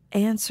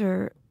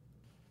answer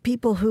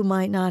people who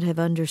might not have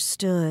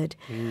understood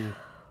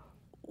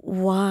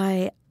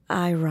why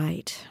I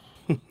write.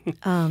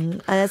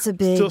 That's a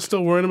big...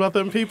 Still worrying about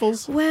them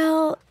peoples?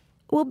 Well,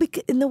 Well,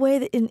 in the way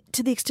that,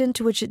 to the extent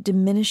to which it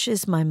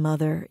diminishes my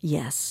mother,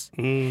 yes.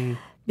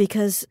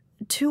 Because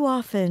too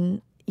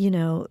often,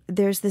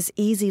 there's this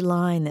easy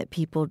line that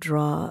people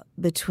draw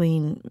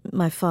between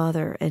my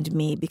father and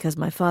me because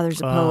my father's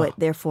a poet,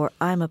 therefore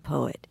I'm a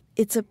poet.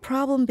 It's a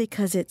problem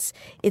because it's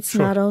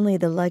Sure. not only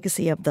the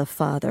legacy of the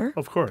father.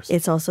 Of course.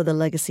 It's also the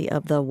legacy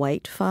of the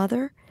white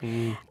father.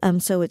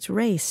 So it's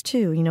race,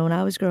 too. When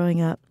I was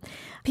growing up,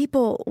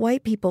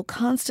 white people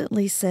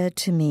constantly said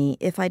to me,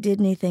 if I did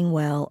anything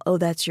well, oh,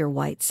 that's your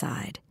white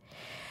side.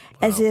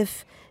 Wow. As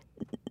if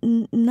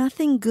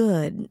nothing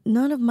good,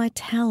 none of my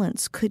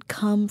talents could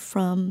come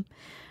from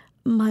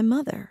my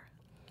mother.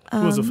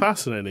 Who was a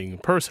fascinating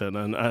person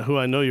and who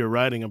I know you're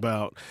writing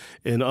about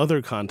in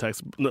other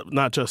contexts,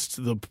 not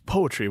just the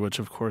poetry, which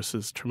of course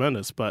is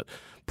tremendous, but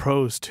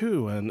prose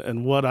too.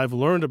 And what I've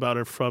learned about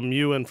her from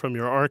you and from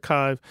your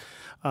archive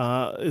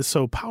is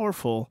so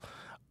powerful.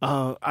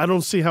 I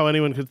don't see how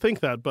anyone could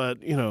think that,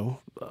 but,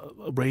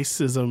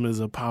 racism is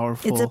a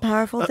powerful... It's a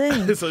powerful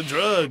thing. It's a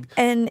drug.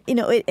 And,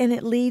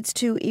 it leads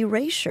to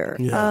erasure.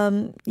 Yeah.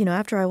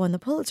 After I won the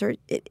Pulitzer,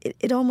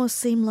 it almost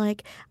seemed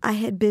like I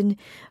had been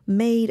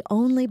made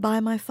only by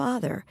my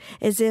father,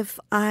 as if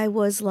I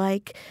was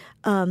like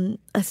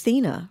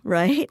Athena,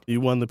 right? You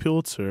won the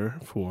Pulitzer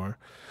for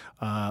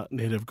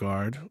Native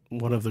Guard,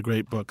 one of the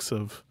great books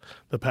of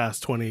the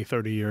past 20,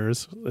 30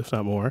 years, if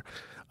not more.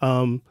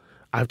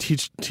 I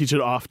teach it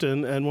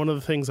often, and one of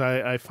the things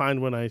I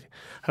find when I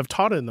have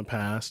taught it in the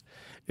past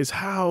is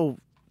how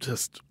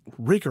just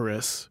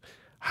rigorous,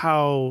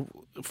 how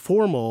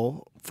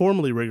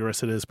formally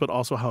rigorous it is, but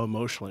also how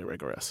emotionally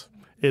rigorous.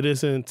 It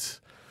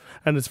isn't,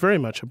 and it's very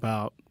much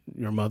about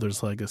your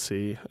mother's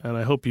legacy, and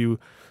I hope you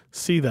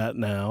see that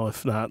now,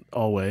 if not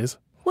always.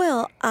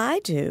 Well,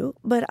 I do,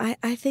 but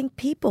I think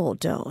people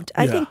don't.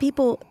 I think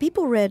people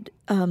read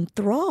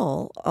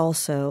Thrall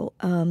also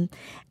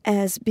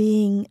as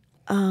being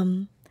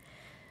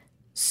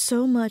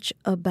so much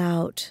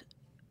about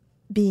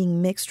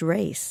being mixed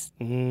race.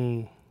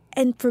 And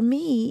for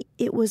me,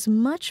 it was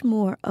much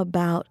more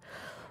about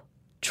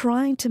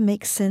trying to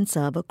make sense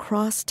of,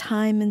 across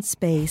time and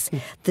space,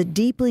 the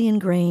deeply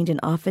ingrained and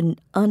often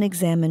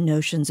unexamined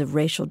notions of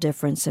racial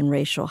difference and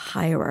racial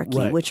hierarchy,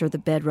 right. which are the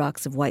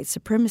bedrocks of white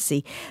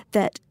supremacy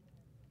that,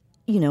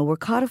 were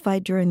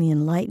codified during the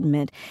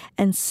Enlightenment,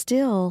 and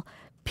still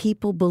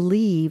people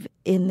believe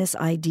in this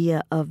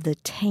idea of the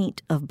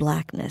taint of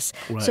blackness.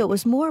 Right. So it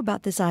was more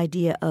about this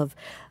idea of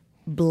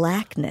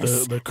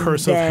blackness, the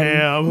curse of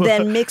Ham,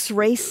 than mixed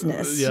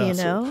raceness. Yes.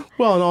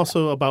 Well, and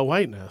also about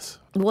whiteness.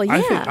 Well, yeah.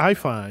 I think I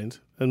find,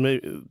 and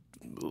maybe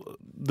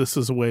this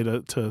is a way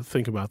to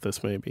think about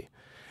this maybe,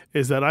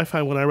 is that I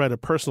find when I write a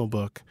personal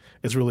book,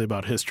 it's really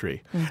about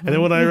history. And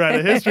then when I write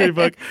a history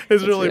book,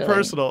 it's really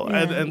personal.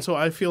 Yeah. And so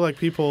I feel like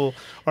people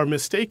are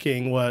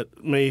mistaking what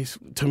may,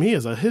 to me,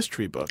 is a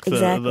history book,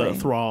 Exactly. the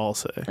Thrall,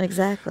 say.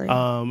 Exactly.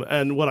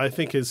 And what I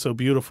think is so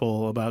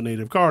beautiful about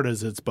Native Guard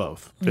is it's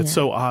both. It's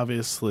so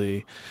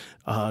obviously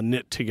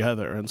knit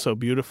together and so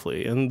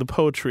beautifully. And the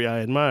poetry I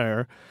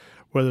admire,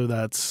 whether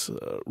that's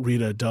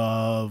Rita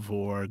Dove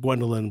or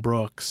Gwendolyn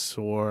Brooks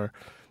or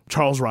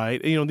Charles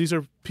Wright, these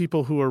are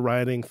people who are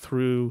writing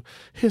through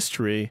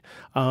history,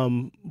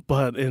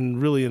 but in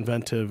really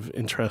inventive,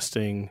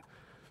 interesting,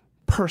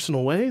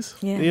 personal ways.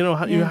 Yeah.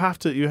 You have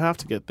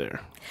to get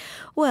there.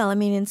 Well,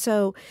 and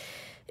so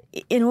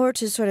in order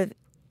to sort of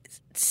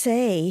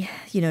say,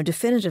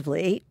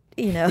 definitively,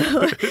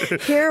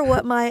 here are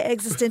what my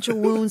existential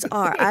wounds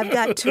are. I've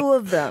got two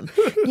of them.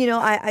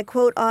 I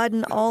quote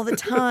Auden all the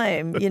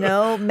time,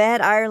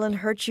 Mad Ireland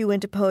hurt you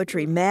into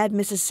poetry. Mad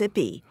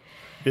Mississippi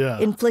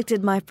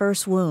inflicted my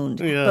first wound.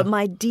 Yeah. But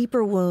my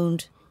deeper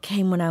wound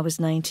came when I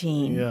was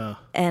 19. Yeah.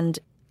 And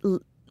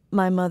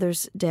my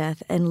mother's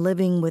death and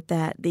living with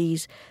that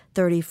these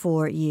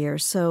 34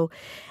 years. So,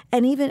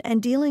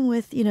 and dealing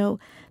with,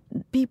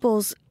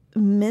 people's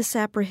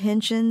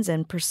misapprehensions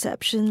and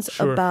perceptions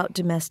about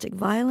domestic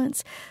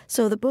violence.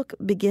 So the book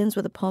begins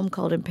with a poem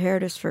called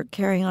Imperatives for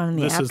Carrying On in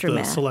the Aftermath. This is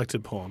the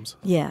selected poems.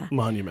 Yeah.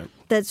 Monument.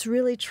 That's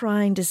really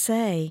trying to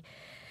say,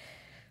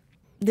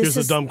 Here's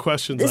the dumb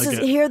questions I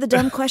get. Here are the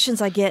dumb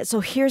questions I get. So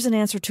here's an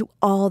answer to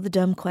all the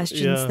dumb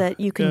questions that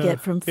you can get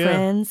from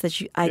friends,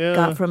 that I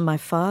got from my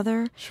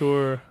father.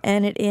 Sure.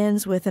 And it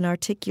ends with an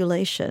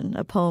articulation,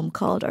 a poem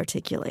called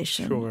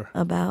Articulation. Sure.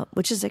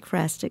 Which is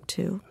ekphrastic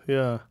too.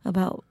 Yeah.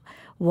 About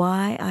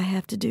why I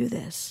have to do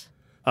this.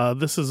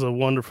 This is a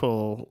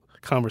wonderful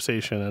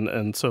conversation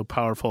and so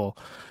powerful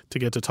to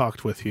get to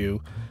talk with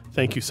you.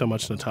 Thank you so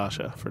much,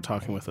 Natasha, for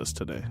talking with us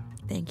today.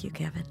 Thank you,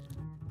 Kevin.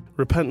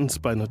 Repentance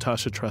by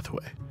Natasha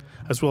Trethewey,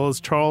 as well as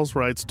Charles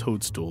Wright's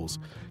Toadstools,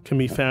 can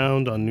be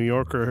found on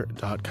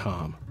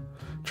NewYorker.com.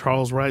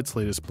 Charles Wright's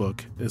latest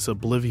book is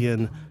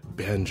Oblivion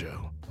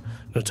Banjo.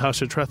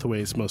 Natasha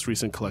Trethewey's most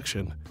recent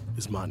collection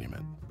is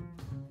Monument.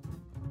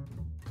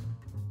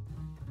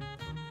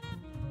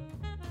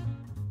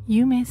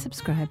 You may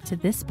subscribe to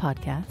this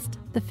podcast,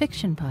 the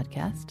Fiction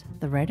Podcast,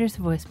 the Writer's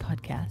Voice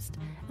Podcast,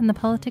 and the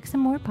Politics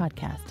and More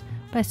Podcast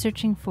by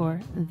searching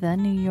for The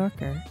New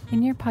Yorker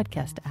in your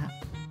podcast app.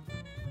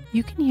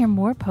 You can hear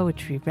more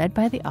poetry read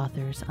by the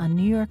authors on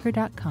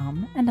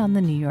NewYorker.com and on the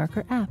New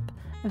Yorker app,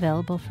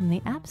 available from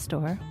the App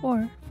Store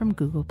or from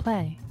Google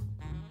Play.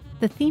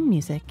 The theme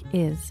music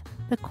is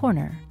The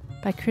Corner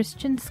by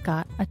Christian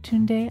Scott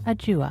Atunde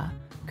Ajua,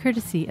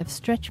 courtesy of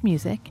Stretch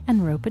Music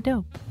and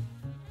Rope-A-Dope.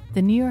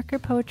 The New Yorker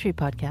Poetry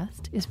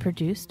Podcast is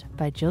produced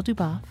by Jill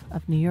Duboff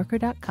of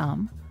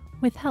NewYorker.com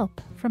with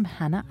help from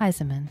Hannah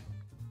Eisenman.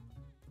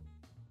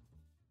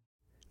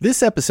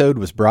 This episode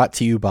was brought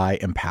to you by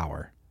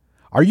Empower.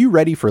 Are you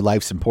ready for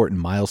life's important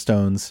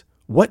milestones?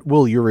 What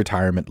will your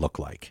retirement look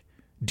like?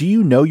 Do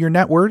you know your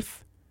net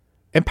worth?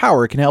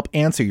 Empower can help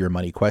answer your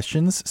money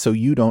questions so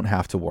you don't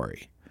have to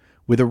worry.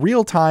 With a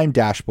real-time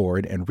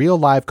dashboard and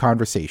real-live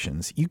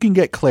conversations, you can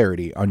get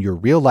clarity on your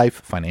real-life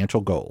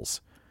financial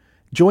goals.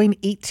 Join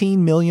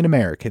 18 million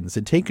Americans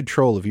and take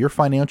control of your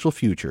financial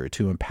future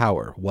to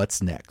empower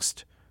what's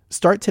next.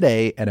 Start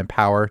today at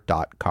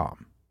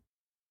empower.com.